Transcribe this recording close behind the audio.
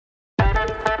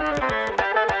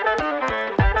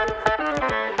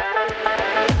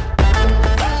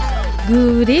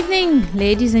Good evening,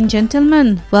 ladies and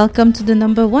gentlemen. Welcome to the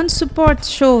number one support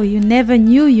show you never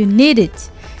knew you needed.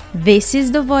 This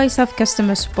is the voice of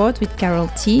customer support with Carol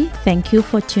T. Thank you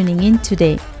for tuning in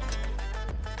today.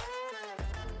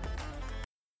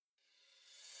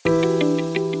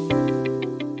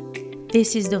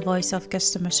 This is the voice of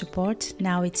customer support.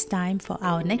 Now it's time for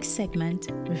our next segment,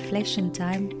 Reflection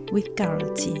Time with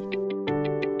Carol T.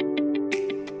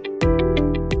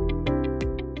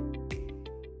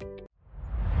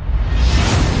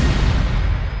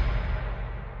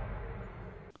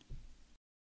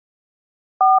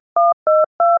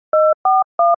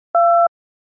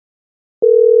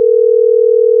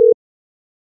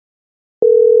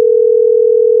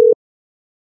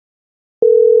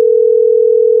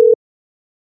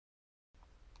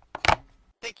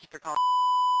 Thank you for calling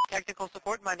technical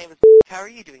support. My name is. How are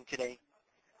you doing today?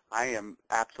 I am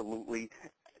absolutely,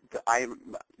 I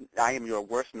am your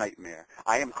worst nightmare.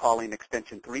 I am calling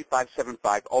extension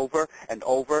 3575 over and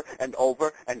over and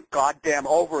over and goddamn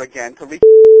over again to reach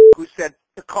who said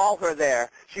to call her there.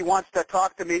 She wants to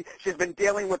talk to me. She's been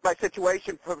dealing with my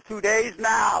situation for 2 days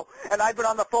now, and I've been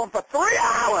on the phone for 3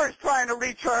 hours trying to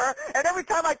reach her, and every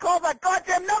time I call that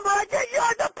goddamn number, I get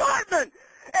your department.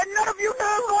 And none of you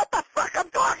know what the fuck I'm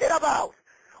talking about.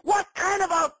 What kind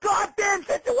of a goddamn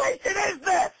situation is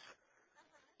this?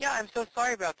 Yeah, I'm so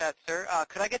sorry about that, sir.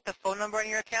 Could I get the phone number on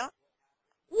your account?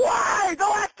 Why? The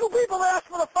last two people that asked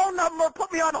for the phone number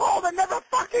put me on hold and never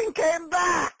fucking came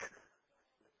back.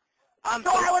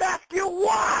 So I would ask you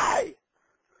why?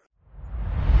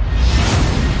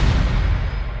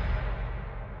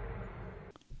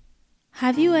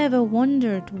 Have you ever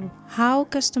wondered how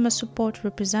customer support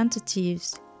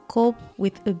representatives cope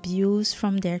with abuse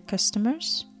from their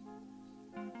customers?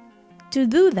 To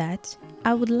do that,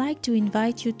 I would like to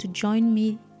invite you to join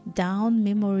me down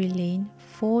memory lane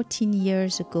 14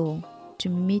 years ago to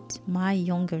meet my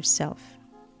younger self.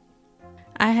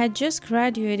 I had just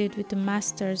graduated with a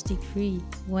master's degree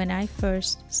when I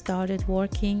first started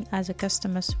working as a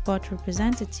customer support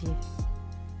representative.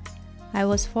 I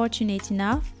was fortunate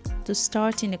enough to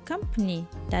start in a company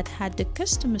that had the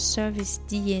customer service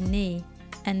DNA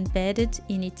embedded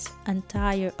in its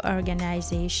entire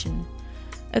organization.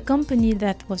 A company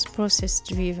that was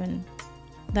process-driven,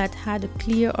 that had a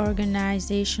clear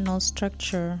organizational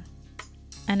structure,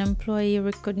 an employee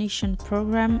recognition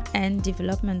program and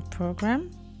development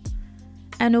program,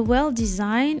 and a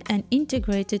well-designed and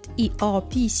integrated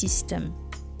ERP system.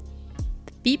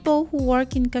 People who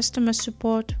work in customer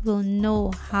support will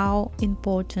know how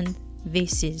important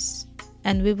this is,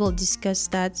 and we will discuss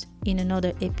that in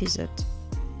another episode.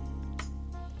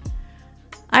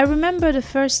 I remember the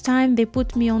first time they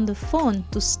put me on the phone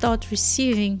to start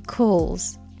receiving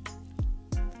calls.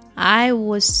 I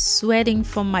was sweating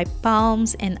from my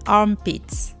palms and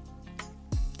armpits.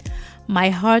 My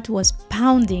heart was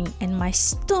pounding and my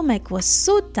stomach was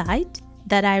so tight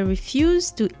that I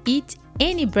refused to eat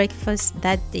any breakfast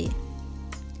that day.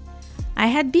 I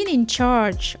had been in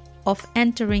charge of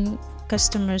entering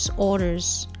customers'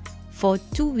 orders for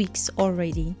 2 weeks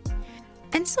already,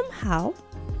 and somehow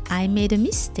I made a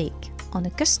mistake on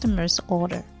a customer's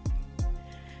order.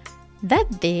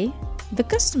 That day, the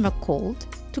customer called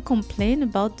to complain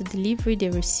about the delivery they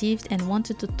received and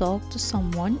wanted to talk to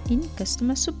someone in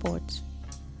customer support.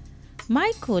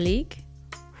 My colleague,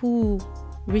 who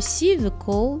received the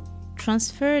call,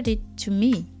 transferred it to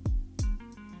me.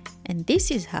 And this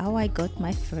is how I got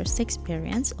my first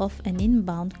experience of an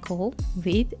inbound call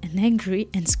with an angry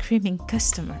and screaming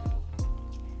customer.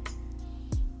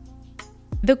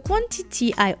 The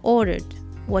quantity I ordered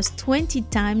was 20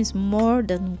 times more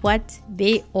than what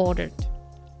they ordered.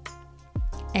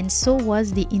 And so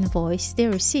was the invoice they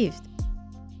received.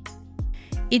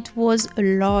 It was a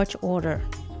large order.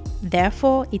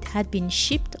 Therefore, it had been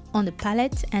shipped on a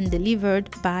pallet and delivered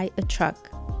by a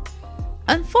truck.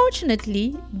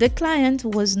 Unfortunately, the client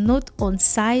was not on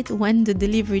site when the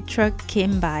delivery truck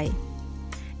came by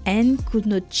and could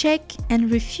not check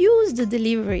and refused the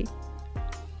delivery.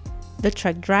 The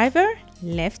truck driver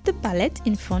left the pallet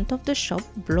in front of the shop,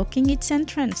 blocking its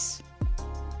entrance.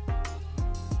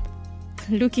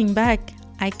 Looking back,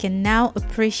 I can now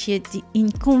appreciate the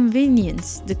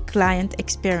inconvenience the client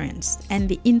experienced and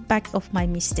the impact of my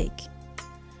mistake.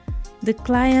 The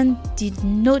client did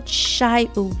not shy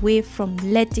away from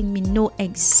letting me know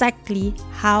exactly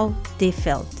how they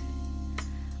felt.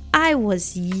 I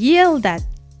was yelled at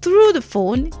through the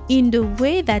phone in the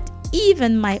way that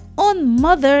even my own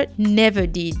mother never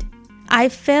did. I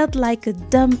felt like a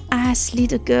dumb-ass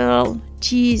little girl.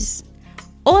 Jeez.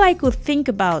 all I could think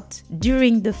about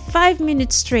during the 5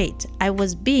 minutes straight I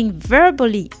was being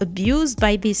verbally abused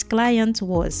by this client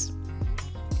was,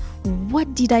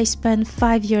 what did I spend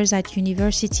 5 years at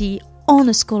university on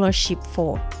a scholarship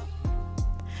for?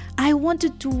 I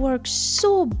wanted to work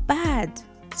so bad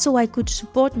so I could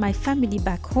support my family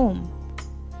back home.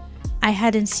 I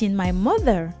hadn't seen my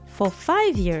mother for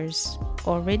 5 years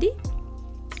already,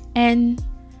 and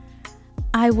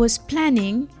I was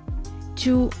planning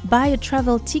to buy a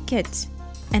travel ticket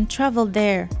and travel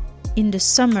there in the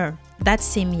summer that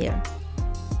same year.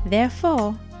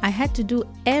 Therefore, I had to do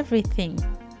everything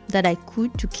that I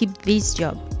could to keep this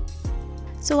job.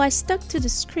 So I stuck to the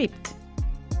script.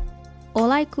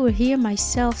 All I could hear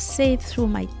myself say through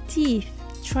my teeth,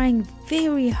 trying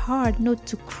very hard not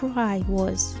to cry,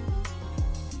 was,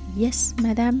 "Yes,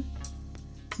 madam.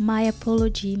 My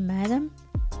apology, madam.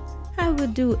 I will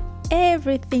do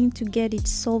everything to get it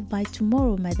solved by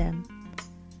tomorrow, madam."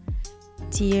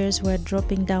 Tears were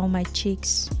dropping down my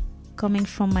cheeks, coming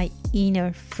from my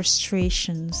inner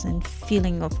frustrations and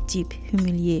feeling of deep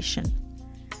humiliation.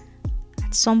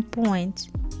 At some point,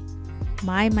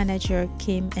 my manager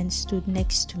came and stood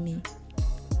next to me,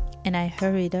 and I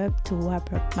hurried up to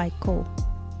wrap up my call.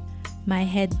 My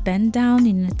head bent down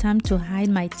in an attempt to hide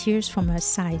my tears from her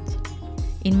sight.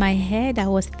 In my head, I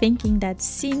was thinking that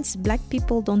since black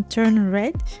people don't turn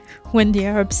red when they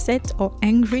are upset or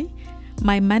angry,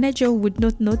 my manager would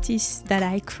not notice that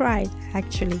I cried,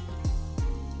 actually.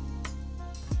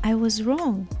 I was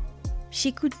wrong.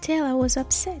 She could tell I was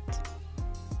upset.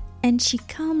 And she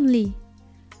calmly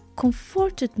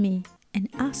comforted me and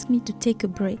asked me to take a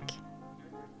break,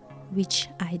 which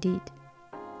I did,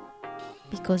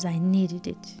 because I needed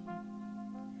it.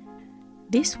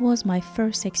 This was my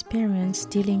first experience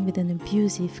dealing with an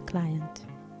abusive client.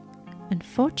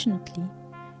 Unfortunately,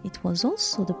 it was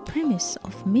also the premise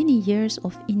of many years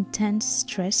of intense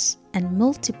stress and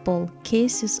multiple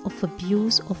cases of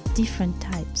abuse of different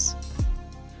types.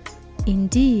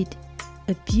 Indeed,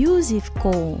 abusive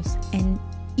calls and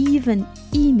even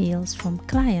emails from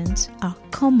clients are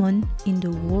common in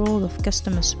the world of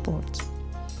customer support.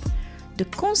 The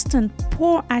constant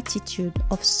poor attitude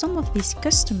of some of these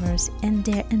customers and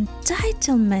their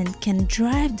entitlement can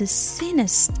drive the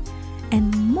sanest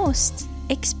and most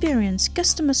experienced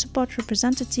customer support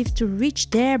representative to reach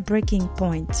their breaking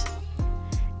point.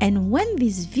 And when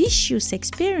these vicious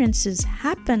experiences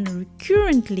happen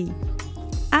recurrently,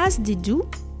 as they do,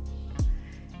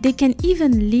 they can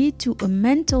even lead to a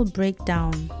mental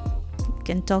breakdown. We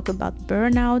can talk about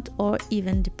burnout or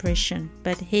even depression.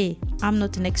 But hey, I'm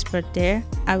not an expert there.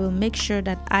 I will make sure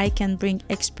that I can bring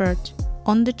experts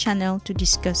on the channel to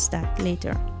discuss that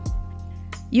later.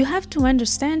 You have to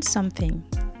understand something.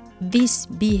 This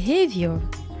behavior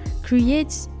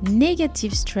creates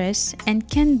negative stress and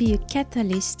can be a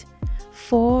catalyst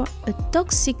for a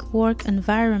toxic work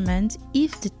environment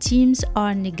if the teams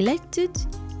are neglected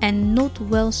and not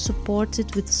well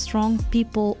supported with strong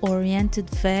people-oriented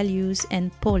values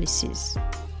and policies.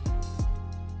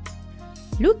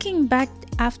 Looking back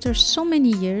after so many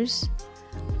years,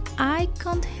 I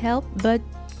can't help but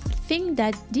think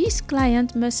that this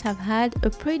client must have had a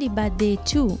pretty bad day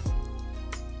too.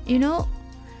 You know,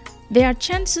 there are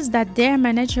chances that their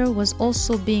manager was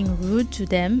also being rude to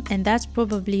them, and that's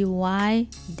probably why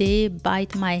they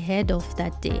bite my head off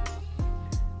that day.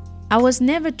 I was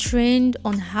never trained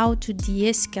on how to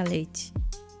de-escalate,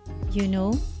 you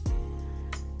know.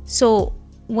 So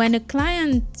when a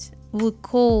client would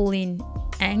call in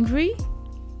angry,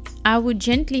 I would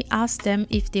gently ask them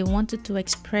if they wanted to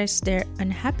express their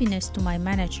unhappiness to my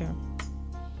manager.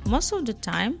 Most of the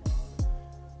time,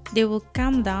 they will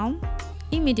calm down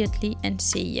immediately and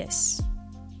say yes.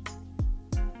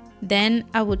 Then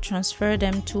I would transfer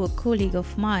them to a colleague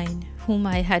of mine whom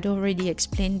I had already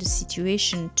explained the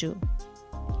situation to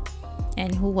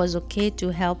and who was okay to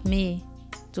help me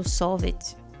to solve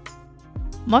it.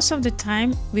 Most of the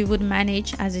time, we would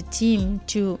manage as a team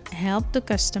to help the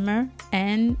customer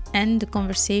and end the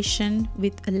conversation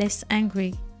with a less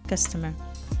angry customer.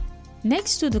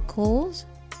 Next to the calls,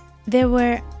 there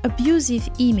were abusive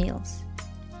emails.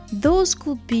 Those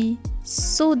could be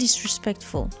so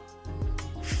disrespectful,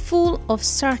 full of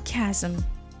sarcasm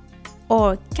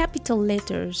or capital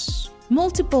letters,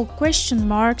 multiple question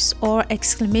marks or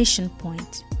exclamation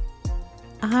point.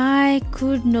 I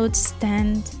could not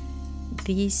stand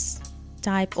these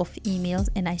type of emails,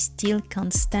 and I still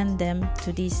can't stand them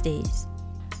to these days.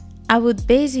 I would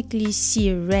basically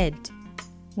see red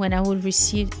when I would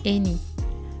receive any.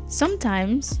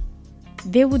 Sometimes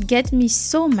they would get me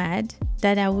so mad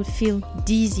that I would feel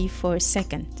dizzy for a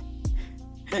second.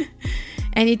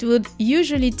 And it would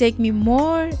usually take me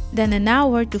more than an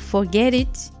hour to forget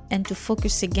it and to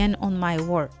focus again on my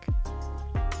work.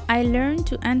 I learned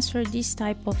to answer this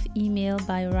type of email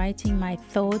by writing my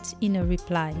thoughts in a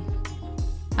reply.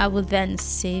 I would then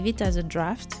save it as a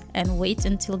draft and wait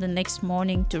until the next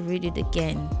morning to read it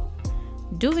again.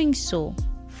 Doing so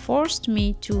forced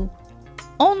me to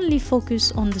only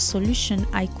focus on the solution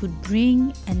I could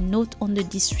bring and not on the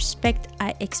disrespect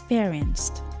I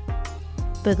experienced.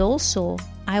 But also,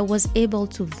 I was able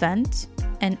to vent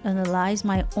and analyze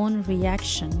my own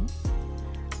reaction,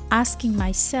 asking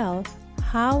myself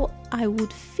how I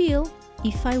would feel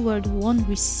if I were the one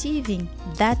receiving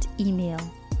that email,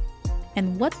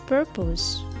 and what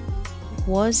purpose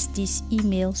was this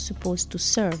email supposed to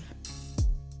serve.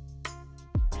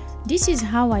 This is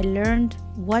how I learned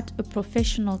what a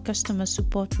professional customer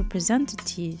support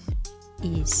representative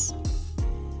is.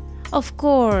 Of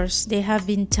course, there have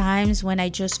been times when I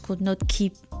just could not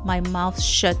keep my mouth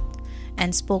shut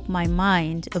and spoke my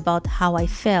mind about how I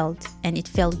felt, and it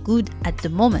felt good at the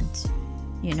moment,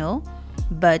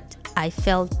 but I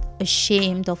felt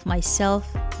ashamed of myself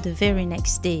the very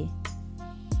next day.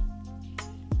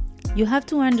 You have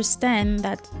to understand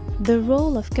that the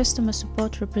role of customer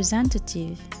support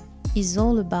representative is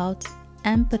all about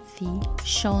empathy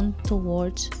shown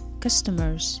towards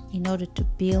customers in order to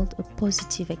build a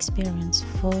positive experience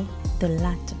for the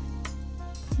latter.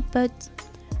 But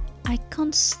I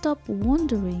can't stop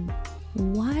wondering,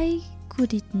 why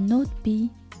could it not be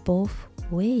both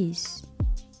ways?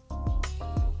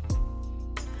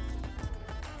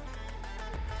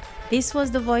 This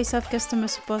was the Voice of Customer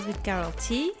Support with Carol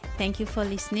T. Thank you for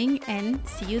listening and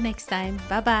see you next time.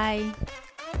 Bye bye.